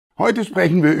Heute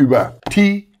sprechen wir über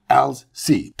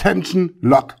TLC, Tension,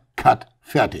 Lock, Cut,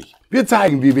 Fertig. Wir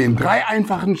zeigen, wie wir in 3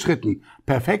 einfachen Schritten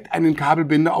perfekt einen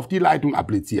Kabelbinder auf die Leitung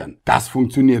applizieren. Das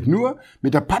funktioniert nur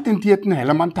mit der patentierten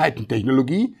HellermannTyton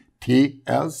Technologie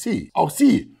TLC. Auch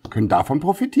Sie können davon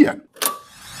profitieren.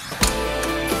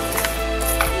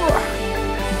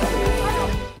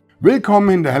 Willkommen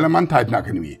in der HellermannTyton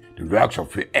ACADEMY, dem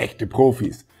Workshop für echte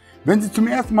Profis. Wenn Sie zum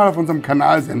ersten Mal auf unserem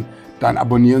Kanal sind, dann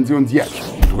abonnieren Sie uns jetzt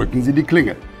und drücken Sie die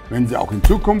Klingel, wenn Sie auch in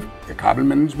Zukunft Ihr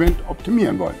Kabelmanagement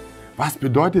optimieren wollen. Was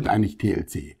bedeutet eigentlich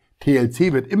TLC?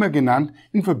 TLC wird immer genannt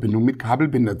in Verbindung mit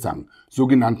Kabelbinderzangen,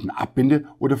 sogenannten Abbinde-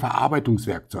 oder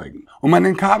Verarbeitungswerkzeugen. Um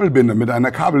einen Kabelbinder mit einer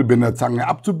Kabelbinderzange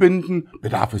abzubinden,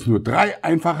 bedarf es nur 3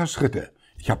 einfacher Schritte.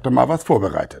 Ich habe da mal was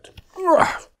vorbereitet.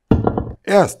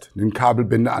 Erst den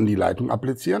Kabelbinder an die Leitung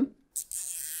applizieren.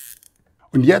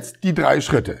 Und jetzt die 3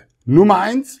 Schritte. Nummer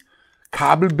 1,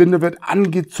 Kabelbinder wird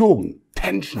angezogen,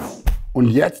 Tension. Und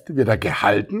jetzt wird er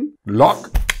gehalten, Lock,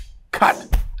 Cut,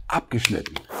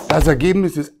 abgeschnitten. Das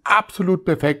Ergebnis ist absolut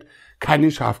perfekt,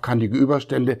 keine scharfkantige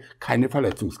Überstände, keine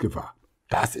Verletzungsgefahr.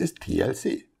 Das ist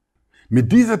TLC.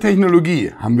 Mit dieser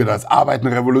Technologie haben wir das Arbeiten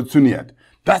revolutioniert.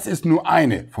 Das ist nur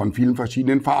eine von vielen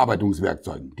verschiedenen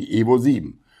Verarbeitungswerkzeugen, die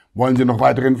EVO7. Wollen Sie noch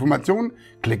weitere Informationen?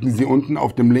 Klicken Sie unten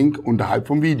auf dem Link unterhalb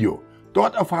vom Video.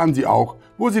 Dort erfahren Sie auch,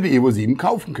 wo Sie die EVO7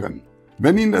 kaufen können.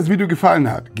 Wenn Ihnen das Video gefallen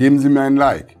hat, geben Sie mir ein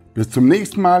Like. Bis zum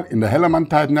nächsten Mal in der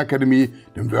HellermannTyton ACADEMY,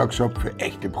 dem Workshop für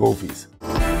echte Profis.